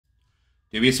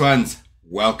Dubious ones,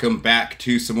 welcome back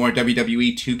to some more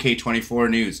WWE 2k24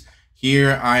 news.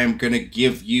 Here I am going to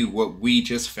give you what we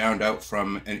just found out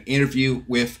from an interview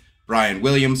with Brian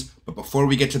Williams. But before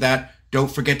we get to that,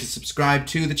 don't forget to subscribe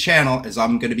to the channel, as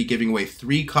I'm going to be giving away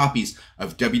 3 copies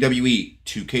of WWE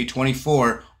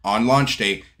 2k24 on launch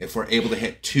day if we're able to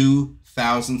hit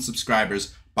 2,000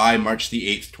 subscribers by March the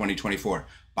 8th, 2024.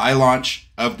 By launch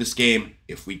of this game,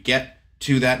 if we get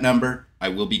to that number, I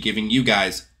will be giving you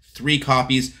guys 3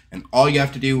 copies, and all you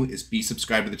have to do is be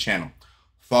subscribed to the channel.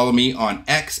 Follow me on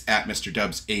X at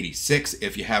MrDubs86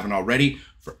 if you haven't already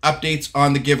for updates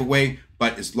on the giveaway.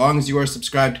 But as long as you are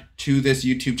subscribed to this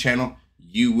YouTube channel,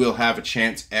 you will have a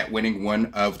chance at winning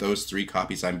one of those 3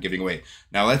 copies I'm giving away.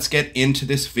 Now let's get into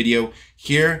this video.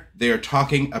 Here they are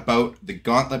talking about the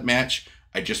Gauntlet match.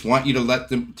 I just want you to let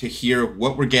them to hear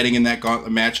what we're getting in that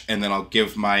Gauntlet match, and then I'll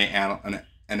give my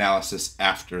analysis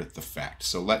after the fact.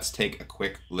 So let's take a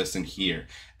quick listen here.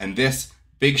 And this,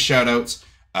 big shout outs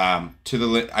to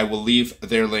the I will leave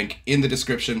their link in the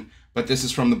description, but this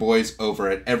is from the boys over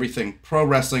at Everything Pro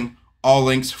Wrestling. All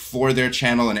links for their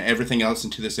channel and everything else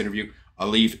into this interview I'll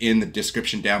leave in the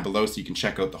description down below so you can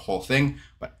check out the whole thing.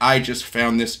 But I just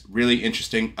found this really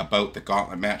interesting about the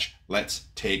Gauntlet match. Let's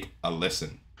take a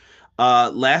listen.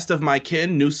 Last of my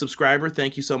kin, new subscriber,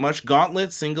 thank you so much.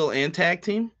 Gauntlet, single and tag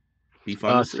team? Be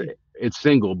fun to see. It's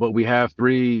single, but we have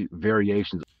 3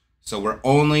 variations. So we're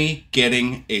only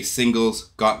getting a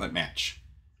singles Gauntlet match.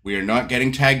 We are not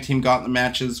getting tag team Gauntlet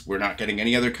matches. We're not getting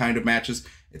any other kind of matches.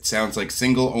 It sounds like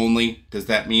single only. Does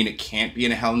that mean it can't be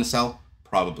in a Hell in a Cell?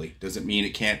 Probably. Does it mean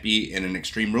it can't be in an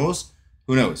Extreme Rules?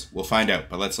 Who knows? We'll find out,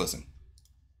 but let's listen.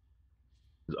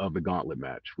 Of the Gauntlet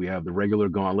match, we have the regular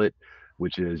Gauntlet,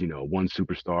 which is, one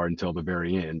superstar until the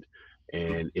very end.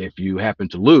 And if you happen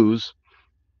to lose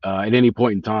at any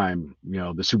point in time,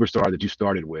 the superstar that you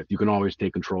started with, you can always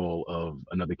take control of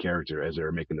another character as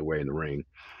they're making their way in the ring.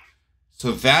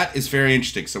 So that is very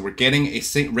interesting. So we're getting a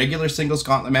regular singles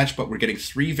Gauntlet match, but we're getting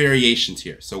 3 variations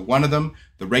here. So one of them,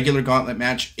 the regular Gauntlet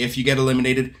match, if you get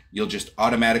eliminated, you'll just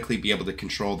automatically be able to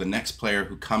control the next player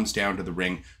who comes down to the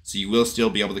ring. So you will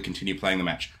still be able to continue playing the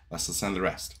match. Let's listen to the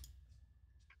rest.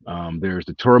 There's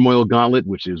the Turmoil Gauntlet,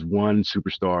 which is 1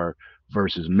 superstar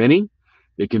versus many.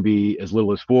 It can be as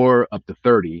little as 4 up to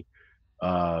 30.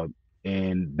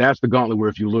 And that's the Gauntlet where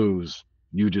if you lose,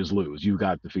 you just lose. You've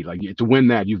got defeat. Like, to win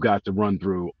that, you've got to run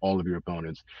through all of your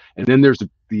opponents. And then there's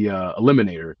the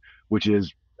Eliminator, which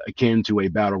is akin to a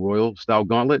Battle Royal style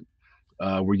Gauntlet,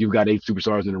 where you've got 8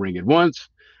 superstars in the ring at once.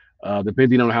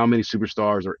 Depending on how many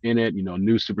superstars are in it,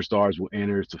 new superstars will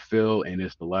enter to fill, and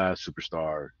it's the last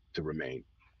superstar to remain.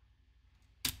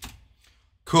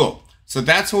 Cool. So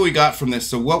that's what we got from this.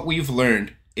 So what we've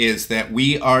learned is that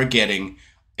we are getting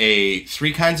 3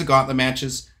 kinds of Gauntlet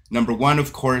matches. Number 1,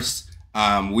 of course,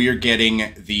 we are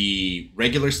getting the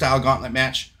regular style Gauntlet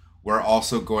match. We're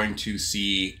also going to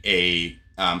see a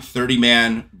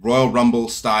 30-man Royal Rumble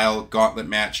style Gauntlet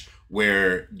match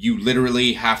where you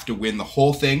literally have to win the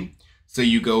whole thing. So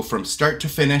you go from start to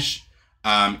finish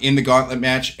in the Gauntlet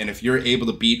match, and if you're able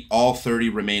to beat all 30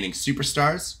 remaining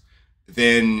superstars,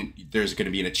 then there's going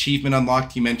to be an achievement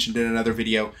unlocked. He mentioned in another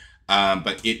video,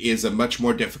 but it is a much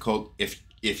more difficult.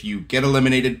 If you get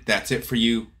eliminated, that's it for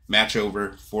you. Match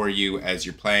over for you as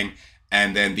you're playing.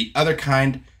 And then the other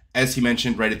kind, as he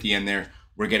mentioned right at the end there,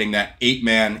 we're getting that 8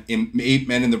 men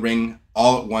in the ring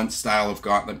all at once style of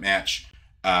Gauntlet match.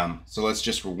 So let's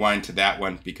just rewind to that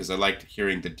one because I liked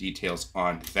hearing the details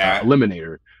on that.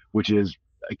 Eliminator, which is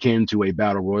akin to a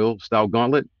Battle Royal style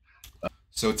Gauntlet.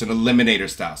 So it's an Eliminator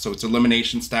style. So it's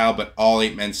elimination style, but all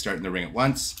 8 men start in the ring at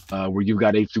once. Where you've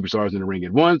got 8 superstars in the ring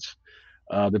at once.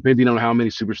 Depending on how many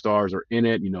superstars are in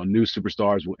it, new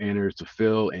superstars will enter to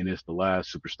fill, and it's the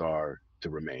last superstar to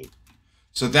remain.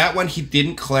 So that one, he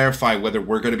didn't clarify whether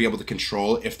we're going to be able to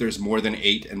control if there's more than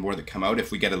 8 and more that come out,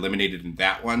 if we get eliminated in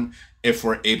that one, if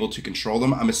we're able to control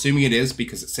them. I'm assuming it is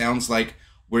because it sounds like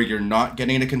where you're not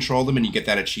getting to control them and you get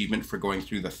that achievement for going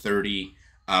through the 30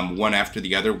 one after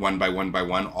the other, one by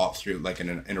one, all through like in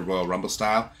a Royal Rumble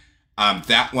style.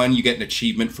 That one, you get an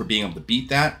achievement for being able to beat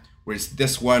that. Whereas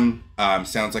this one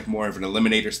sounds like more of an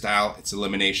Eliminator style. It's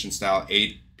elimination style,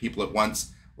 8 people at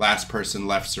once. Last person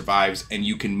left survives, and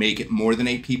you can make it more than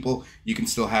 8 people. You can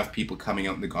still have people coming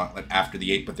out in the Gauntlet after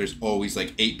the 8, but there's always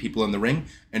like 8 people in the ring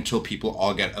until people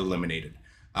all get eliminated.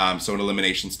 So an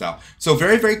elimination style. So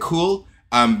very, very cool.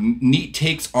 Neat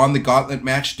takes on the Gauntlet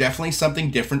match. Definitely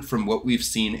something different from what we've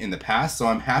seen in the past. So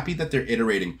I'm happy that they're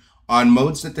iterating on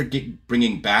modes that they're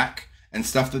bringing back and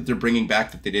stuff that they're bringing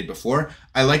back that they did before.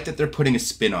 I like that they're putting a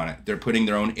spin on it. They're putting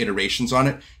their own iterations on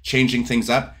it, changing things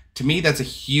up. To me, that's a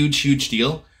huge, huge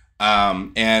deal.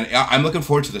 And I'm looking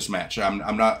forward to this match.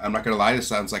 I'm not gonna lie. This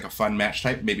sounds like a fun match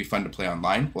type. Maybe fun to play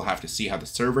online. We'll have to see how the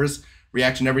servers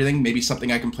react and everything. Maybe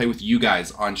something I can play with you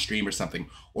guys on stream or something,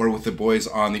 or with the boys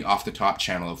on the Off the Top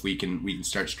channel. If we can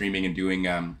start streaming and doing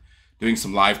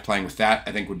some live playing with that,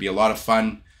 I think would be a lot of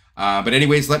fun. But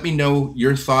anyways, let me know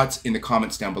your thoughts in the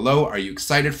comments down below. Are you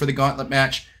excited for the Gauntlet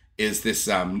match? Is this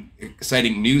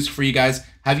exciting news for you guys?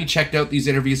 Have you checked out these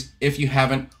interviews? If you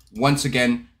haven't, once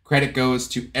again, credit goes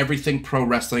to Everything Pro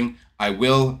Wrestling. I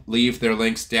will leave their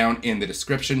links down in the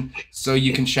description so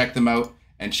you can check them out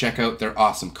and check out their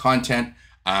awesome content.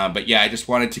 But yeah, I just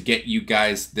wanted to get you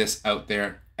guys this out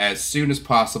there as soon as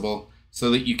possible so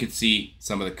that you could see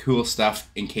some of the cool stuff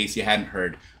in case you hadn't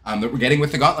heard that we're getting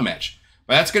with the Gauntlet match.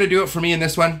 But that's going to do it for me in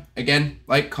this one. Again,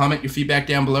 like, comment your feedback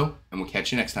down below, and we'll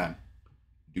catch you next time.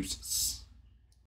 Deuces.